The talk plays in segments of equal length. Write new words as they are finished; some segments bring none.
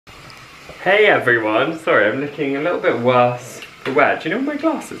Hey everyone, sorry I'm looking a little bit worse for wear. Do you know where my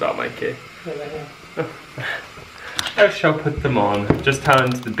glasses are, Mikey? I shall put them on. Just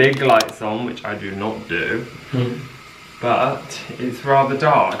turned the big lights on, which I do not do. But it's rather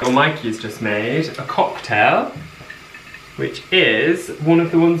dark. Well, Mikey's just made a cocktail, which is one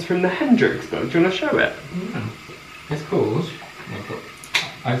of the ones from the Hendrix book. Do you want to show it? It's called, I've got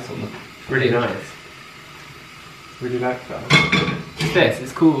ice on them. Really nice. Really like that.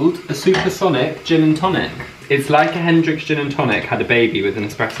 It's called a Supersonic Gin and Tonic. It's like a Hendrix Gin and Tonic had a baby with an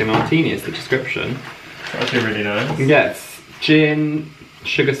espresso martini is the description. It's actually really nice. Yes, gin,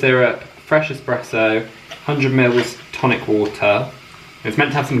 sugar syrup, fresh espresso, 100 mils tonic water. It's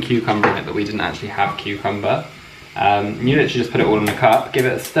meant to have some cucumber in it, but we didn't actually have cucumber. You literally just put it all in a cup, give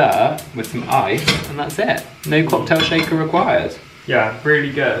it a stir with some ice, and that's it. No cocktail shaker required. Yeah,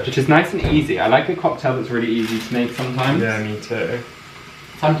 really good. Which is nice and easy. I like a cocktail that's really easy to make sometimes. Yeah, me too.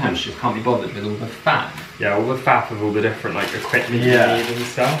 Sometimes you just can't be bothered with all the faff. Yeah, all the faff of all the different like equipment you Yeah. need and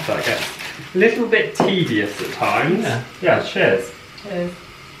stuff. That gets a little bit tedious at times. Yeah. Yeah, cheers. Cheers.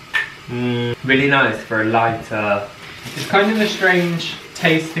 Really nice for a lighter. It's kind of a strange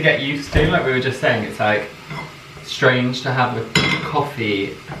taste to get used to, like we were just saying. It's like strange to have a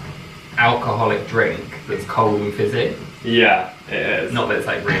coffee alcoholic drink that's cold and fizzy. Yeah, it is. Not that it's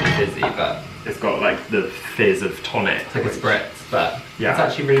like really fizzy, but It's got like the fizz of tonic. it's like a spritz, but Yeah. it's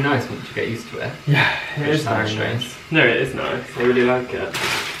actually really nice once you get used to it. Yeah, it Which is sounds very strange. nice. No, it is nice. I really like it.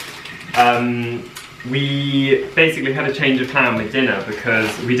 We basically had a change of plan with dinner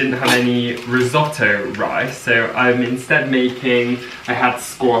because we didn't have any risotto rice, so I'm instead making, I had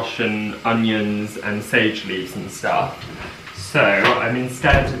squash and onions and sage leaves and stuff. So I'm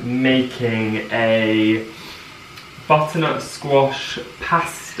instead making a butternut squash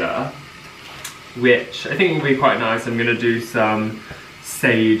pasta, which I think will be quite nice. I'm going to do some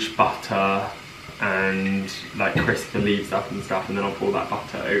sage butter and like crisp the leaves up and stuff, and then I'll pour that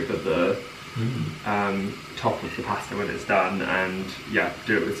butter over the top of the pasta when it's done, and yeah,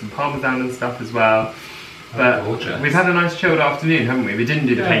 do it with some parmesan and stuff as well. But gorgeous. we've had a nice chilled afternoon, haven't we? We didn't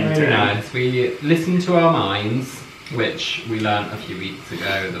do the painting. Very nice. We listened to our minds, which we learnt a few weeks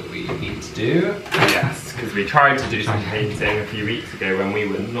ago that we need to do. Yes, because we tried to do some painting a few weeks ago when we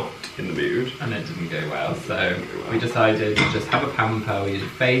were not in the mood. And it didn't go well, so we decided to just have a pamper. We did a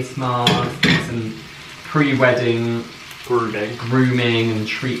face mask, did some pre-wedding grooming and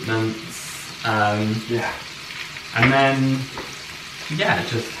treatments. Yeah. And then, yeah,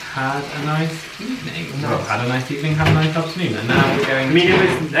 just had a nice evening. Well, had a nice evening, had a nice afternoon, and now we're going. I mean,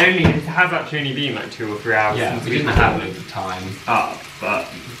 it has actually only been like 2 or 3 hours since we we didn't put have loads of time up, but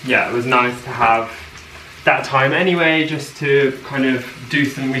yeah, it was nice to have that time anyway, just to kind of do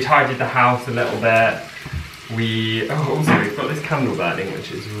some. We tidied the house a little bit. Also we've got this candle burning,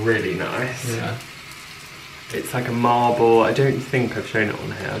 which is really nice. Yeah. It's like a marble. I don't think I've shown it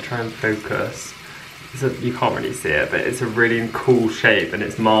on here. I'll try and focus. You can't really see it, but it's a really cool shape, and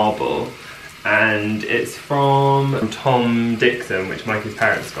it's marble. And it's from Tom Dixon, which Mikey's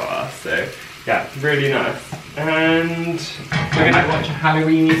parents got us. So yeah, really nice. And We're going to watch a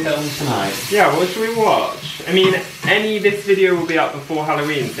Halloween film tonight. yeah, what should we watch? I mean, this video will be up before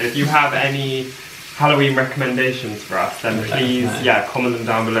Halloween, so if you have any Halloween recommendations for us, then please, yeah, comment them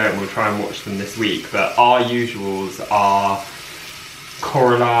down below and we'll try and watch them this week. But our usuals are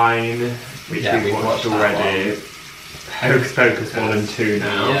Coraline, which we've watched already, Hocus Pocus 1 and 2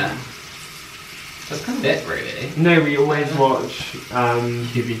 now. Yeah. That's kind of it, really. No, we always watch,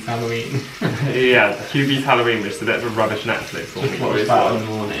 QB's Halloween. yeah, QB's Halloween, which is a bit of a rubbish Netflix one. Just watch that in the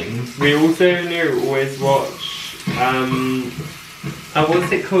mornings. We also always watch,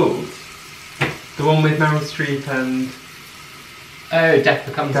 what's it called? The one with Meryl Streep and Oh, Death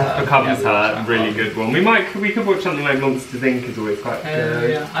Becomes Her. Death Becomes Yeah, Her, really good one. We could watch something like Monsters Inc. is always quite good.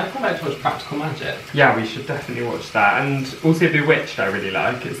 Yeah, I'd quite like to watch Practical Magic. Yeah, we should definitely watch that. And also Bewitched I really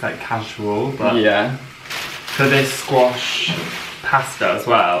like. It's like casual, but Yeah. for this squash pasta as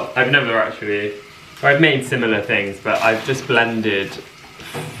well, I've made similar things, but I've just blended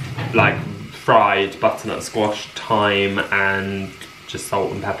like fried butternut squash, thyme and just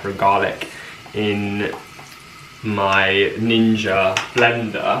salt and pepper and garlic in my Ninja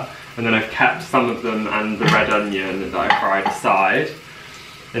blender, and then I've kept some of them and the red onion that I fried aside.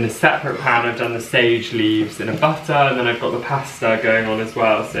 In a separate pan I've done the sage leaves in a butter, and then I've got the pasta going on as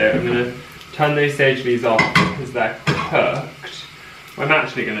well. So I'm going to turn those sage leaves off because they're cooked. What I'm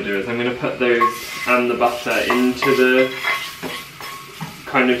actually going to do is I'm going to put those and the butter into the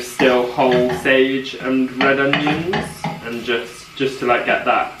kind of still whole sage and red onions, and just to like get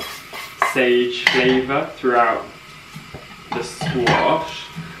that sage flavour throughout the squash,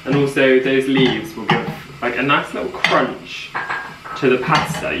 and also those leaves will give like a nice little crunch to the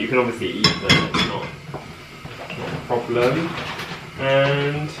pasta. You can obviously eat them, it's not a problem.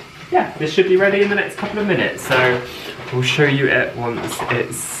 And yeah, this should be ready in the next couple of minutes, so we'll show you it once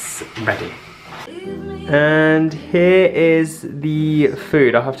it's ready. And here is the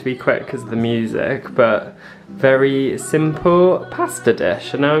food. I'll have to be quick because of the music, but very simple pasta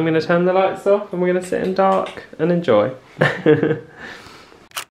dish. And now I'm going to turn the lights off and we're going to sit in dark and enjoy.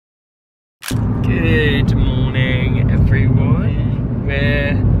 Good morning, everyone.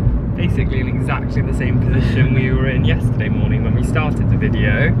 We're basically in exactly the same position we were in yesterday morning when we started the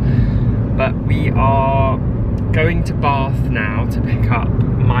video, but we are going to Bath now to pick up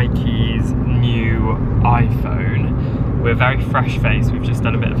Mikey's new iPhone. We're very fresh-faced. We've just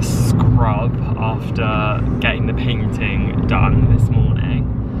done a bit of a scrub after getting the painting done this morning.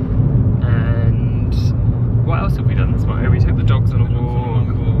 And what else have we done this morning? We took the dogs on a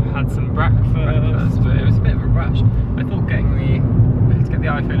walk, had some breakfast, but it was a bit of a rush. I thought we had to get the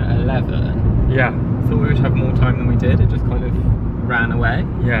iPhone at 11. Yeah. I thought we would have more time than we did. It just kind of ran away.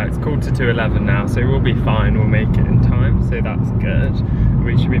 Yeah, it's quarter to 11 now, so we'll be fine. We'll make it in time, so that's good.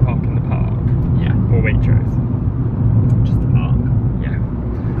 We should be parking the park. Yeah. Or Waitrose. Just the park. Yeah.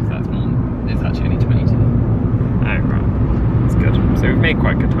 So that's more. It's actually only 22. Oh, right. That's good. So we've made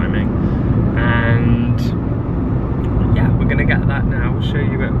quite good timing. And yeah, we're gonna get that now. We'll show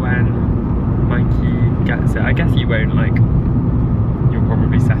you it when Mikey gets it. I guess you won't you'll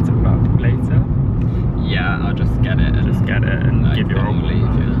probably set it up later. Yeah, I'll just get it and give your old leave.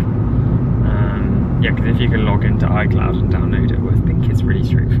 Yeah, because if you can log into iCloud and download it, well, I think it's really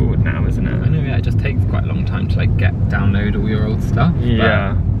straightforward now, isn't it? I know, yeah, it just takes quite a long time to download all your old stuff.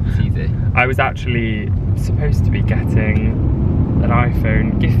 Yeah, it's easy. I was actually supposed to be getting an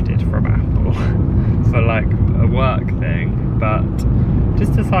iPhone gifted from Apple for a work thing, but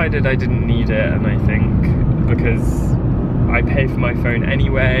just decided I didn't need it, and I think because I pay for my phone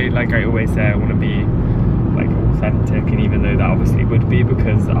anyway, like I always say, I want to be authentic, and even though that obviously would be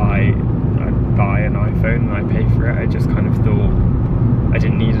because I buy an iPhone and I pay for it, I just kind of thought I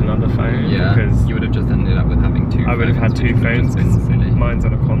didn't need another phone. Yeah, because you would have just ended up with having two phones. I would have had two phones because mine's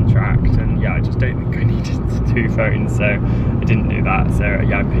on a contract, and yeah, I just don't think I needed two phones, so I didn't do that. So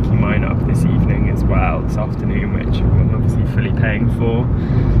yeah, I'm picking mine up this evening as well, this afternoon, which I'm obviously fully paying for,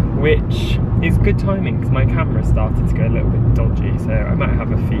 which is good timing because my camera started to go a little bit dodgy, so I might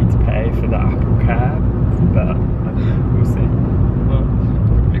have a fee to pay for the Apple Care, but we'll see. Well,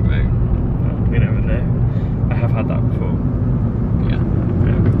 probably won't. You never know. I have had that before. Yeah.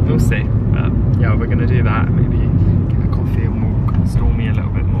 We'll see. But yeah, we're gonna do that. Maybe get a coffee and walk Stormy a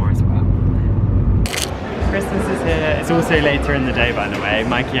little bit more as well. Christmas is here. It's also later in the day, by the way.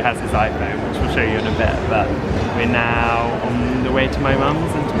 Mikey has his iPhone, which we'll show you in a bit, but we're now on the way to my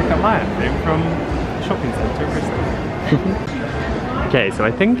mum's and to pick up my iPhone from the shopping centre in Bristol. Okay, so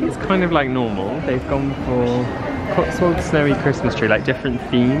I think it's kind of like normal. They've gone for Cotswolds snowy Christmas tree, different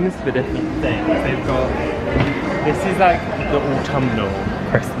themes for different things. They've got, this is the autumnal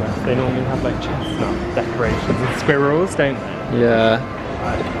Christmas. They normally have chestnut decorations and squirrels, don't they? Yeah.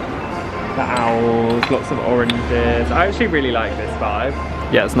 The owls, lots of oranges. I actually really like this vibe.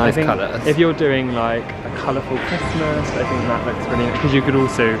 Yeah, it's nice colours. If you're doing a colourful Christmas, I think that looks really nice, because you could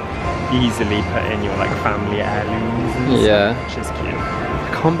also easily put in your family heirlooms and stuff, which is cute.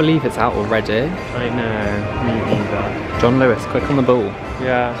 I can't believe it's out already. I know, me either. John Lewis, quick on the ball.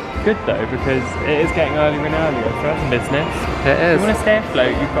 Yeah, good though, because it is getting earlier and earlier, so that's a business. It is. If you want to stay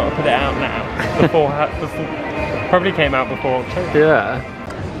afloat, you've got to put it out now. before probably came out before October.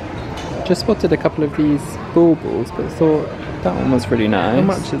 Yeah. Just spotted a couple of these baubles, but thought that one was really nice. How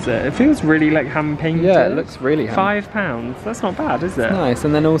much is it? It feels really hand painted. Yeah, it looks really £5. That's not bad, is it? It's nice.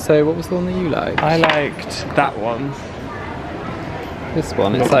 And then also, what was the one that you liked? I liked that one. This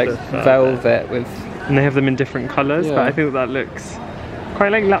one, it's velvet with... And they have them in different colours, but I feel that looks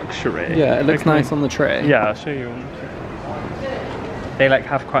quite luxury. Yeah, it looks nice on the tree. Yeah, I'll show you on the tree. They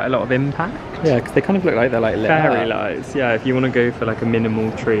have quite a lot of impact. Yeah, because they kind of look like they're lit fairy lights. Yeah, if you want to go for a minimal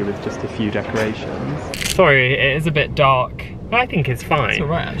tree with just a few decorations. Sorry, it is a bit dark. I think it's fine. It's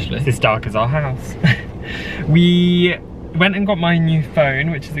alright actually. It's as dark as our house. We went and got my new phone,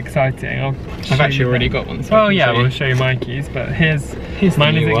 which is exciting. I've actually already got one. So yeah, we'll show you Mikey's, but here's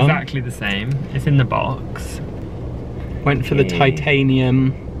mine is exactly the same. It's in the box. Went for the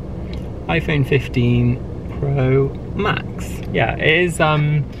titanium iPhone 15 Pro Max. Yeah, it is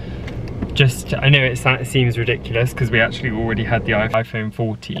just, I know it seems ridiculous because we actually already had the iPhone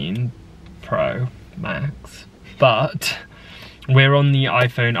 14 Pro Max, but we're on the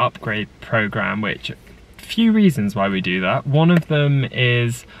iPhone upgrade program, which few reasons why we do that. One of them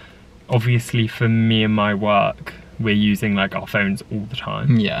is obviously for me and my work, we're using like our phones all the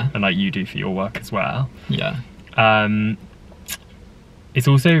time. Yeah. And like you do for your work as well. Yeah. It's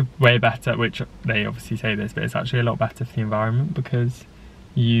also way better, which they obviously say this, but it's actually a lot better for the environment because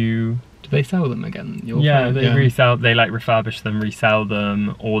you... Do they sell them again? They resell, they like refurbish them, resell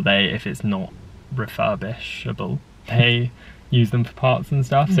them, or they, if it's not refurbishable, they use them for parts and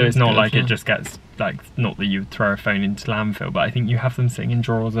stuff. So it's not like it just gets like, not that you throw a phone into landfill, but I think you have them sitting in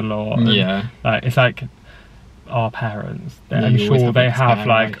drawers a lot. And, like it's like our parents, I'm sure they have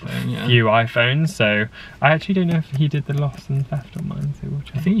like few iPhones, so I actually don't know if he did the loss and theft on mine, so we'll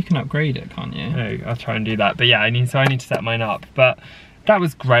check. I think you can upgrade it, can't you? Oh, I'll try and do that, but yeah, I need to set mine up. But that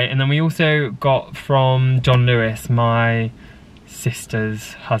was great. And then we also got from John Lewis, my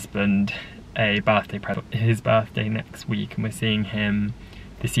sister's husband, a birthday present. His birthday next week, and we're seeing him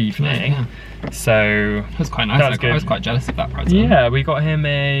this evening. So that was quite nice. I was quite jealous of that present. Yeah, we got him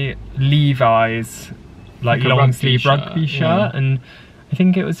a Levi's like long sleeve rugby shirt, and I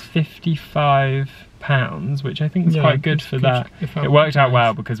think it was £55, which I think is quite good for that. It worked out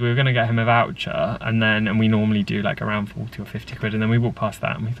well because we were going to get him a voucher, and we normally do like around 40 or 50 quid, and then we walked past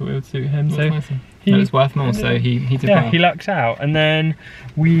that and we thought it would suit him. So it was worth more, so he did well. He lucked out. And then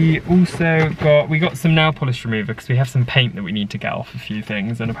we also got some nail polish remover because we have some paint that we need to get off a few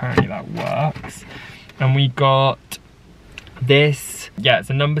things, and apparently that works. And we got this, it's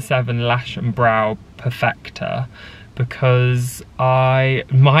a number 7 lash and brow perfector, because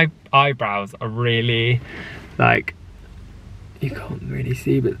my eyebrows are really like, you can't really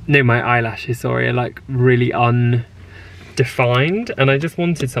see, but no, my eyelashes, sorry, are like really undefined, and I just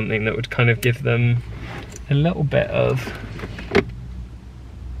wanted something that would kind of give them a little bit of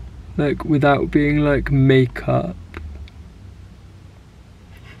like, without being like makeup.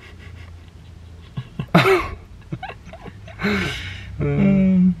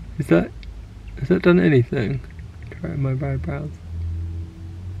 Has that done anything? Try my eyebrows.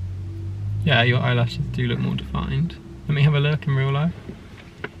 Yeah, your eyelashes do look more defined. Let me have a look in real life.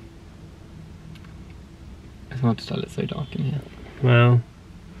 It's hard to tell, it's so dark in here. Well,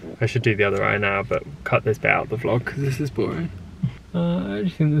 I should do the other eye now, but cut this bit out of the vlog because this is boring. I actually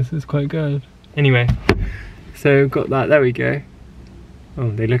think this is quite good. Anyway, so got that, there we go.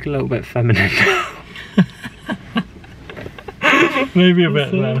 Oh, they look a little bit feminine now. Maybe a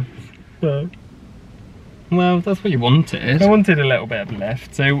bit less. But well, that's what you wanted. I wanted a little bit of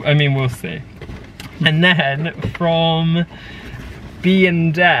lift, so I mean, we'll see. And then from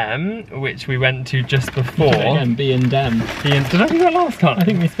B&M, which we went to just before. Again, B&M. Did I do that last time? I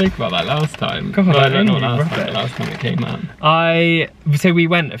think we spoke about that last time. God, well, I don't know last time it came out. So we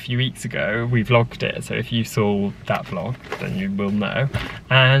went a few weeks ago, we vlogged it, so if you saw that vlog, then you will know.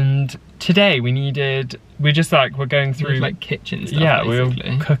 And today we're going through like kitchen stuff. Yeah,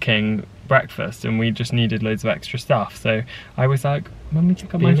 basically. we were cooking breakfast and we just needed loads of extra stuff. So I was like, let me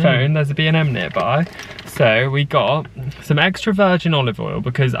check on my phone, there's a B&M nearby. So we got some extra virgin olive oil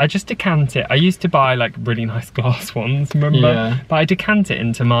because I just decant it. I used to buy like really nice glass ones, remember? Yeah. But I decant it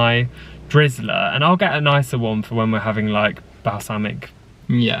into my drizzler, and I'll get a nicer one for when we're having like balsamic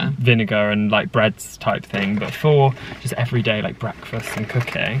vinegar and like breads type thing. But for just everyday like breakfast and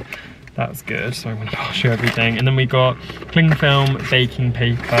cooking, that's good. So I'm gonna wash everything. And then we got cling film, baking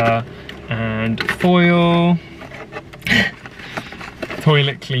paper, and foil.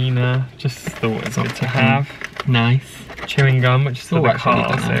 Toilet cleaner, just thought it was good to have. Nice. Chewing gum, which is for the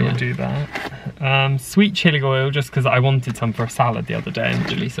car, so we'll do that. Sweet chili oil, just because I wanted some for a salad the other day. And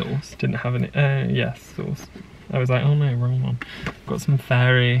chili sauce. Didn't have any, yes, sauce. I was like, oh no, wrong one. Got some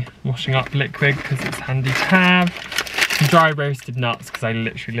fairy washing up liquid, because it's handy to have. Some dry roasted nuts, because I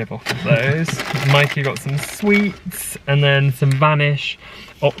literally live off of those. Mikey got some sweets, and then some Vanish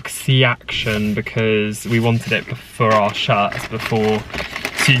Oxy Action, because we wanted it for our shirts before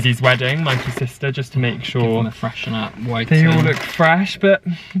Susie's wedding, Mikey's sister, just to make sure a freshen up, they all look fresh. But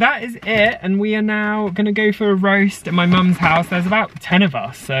that is it, and we are now gonna go for a roast at my mum's house. There's about 10 of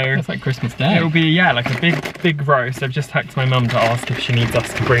us, so it's like Christmas Day. It'll be like a big roast. I've just texted my mum to ask if she needs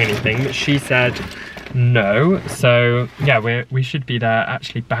us to bring anything, but she said no. So yeah, we should be there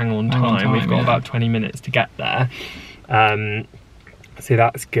actually bang on time. We've got about 20 minutes to get there. So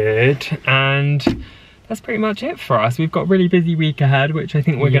that's good, and that's pretty much it for us. We've got a really busy week ahead, which I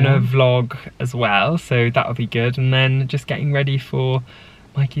think we're gonna vlog as well, so that'll be good. And then just getting ready for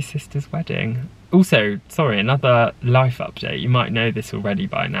Mikey's sister's wedding. Also, sorry, another life update. You might know this already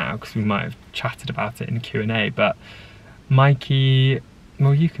by now because we might have chatted about it in Q&A, but Mikey,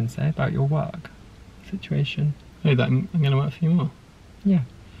 well, you can say about your work situation. Oh, that I'm gonna work for you more? Yeah.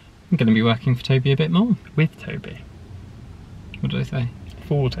 I'm going to be working for Toby a bit more. With Toby. What did I say?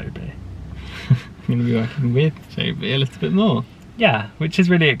 For Toby. I'm going to be working with Toby a little bit more. Yeah, which is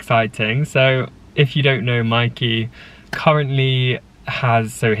really exciting. So if you don't know, Mikey currently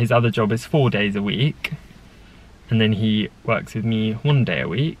has, so his other job is 4 days a week, and then he works with me 1 day a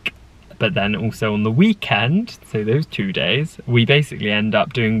week. But then also on the weekend, so those 2 days, we basically end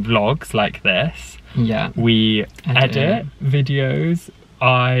up doing vlogs like this. Yeah. We edit videos.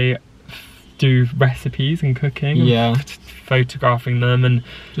 I do recipes and cooking. Yeah. Photographing them, and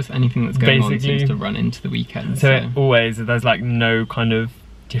just anything that's going on seems to run into the weekend. So it always, there's like no kind of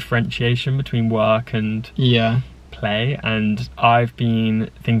differentiation between work and play. And I've been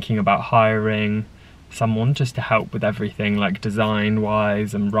thinking about hiring someone just to help with everything, like design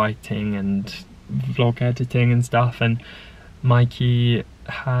wise and writing and vlog editing and stuff. And Mikey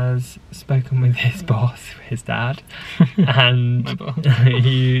has spoken with his boss, his dad, and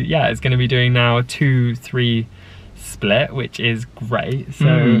he is going to be doing now a 2-3 split, which is great.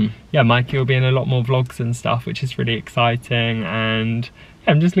 So yeah, Mikey will be in a lot more vlogs and stuff, which is really exciting, and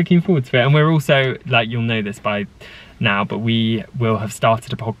yeah, I'm just looking forward to it. And we're also, like, you'll know this by now, but we will have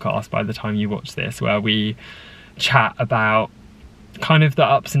started a podcast by the time you watch this, where we chat about kind of the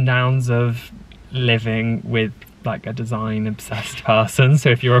ups and downs of living with like a design obsessed person. So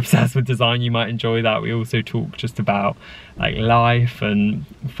if you're obsessed with design, you might enjoy that. We also talk just about like life and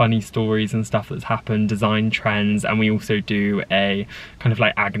funny stories and stuff that's happened, design trends, and we also do a kind of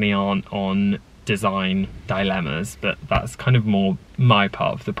like agony aunt on design dilemmas, but that's kind of more my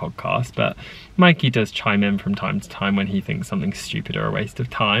part of the podcast. But Mikey does chime in from time to time when he thinks something's stupid or a waste of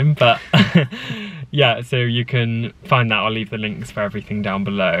time. But yeah, so you can find that. I'll leave the links for everything down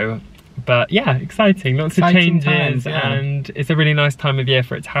below. But yeah, exciting, lots of changes times, and it's a really nice time of year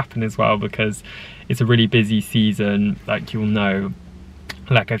for it to happen as well, because it's a really busy season, like you'll know,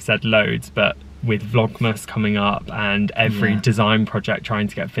 like I've said loads, but with Vlogmas coming up and every design project trying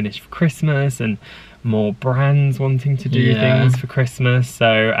to get finished for Christmas, and more brands wanting to do things for Christmas.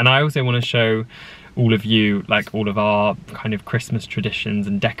 So, and I also want to show all of you like all of our kind of Christmas traditions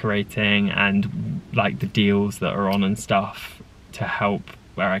and decorating and like the deals that are on and stuff to help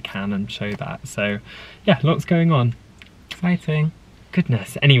where I can and show that. So yeah, lots going on. Exciting.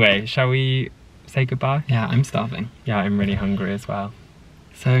 Goodness. Anyway, shall we say goodbye? Yeah, I'm starving. Yeah, I'm really hungry as well.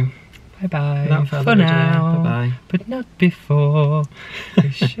 So bye-bye. Without further for ado, now. bye-bye. But not before.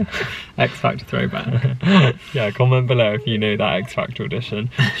 X Factor throwback. Yeah, comment below if you know that X Factor audition.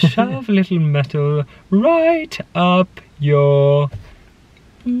 Shove little metal right up your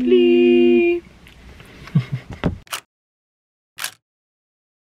blee.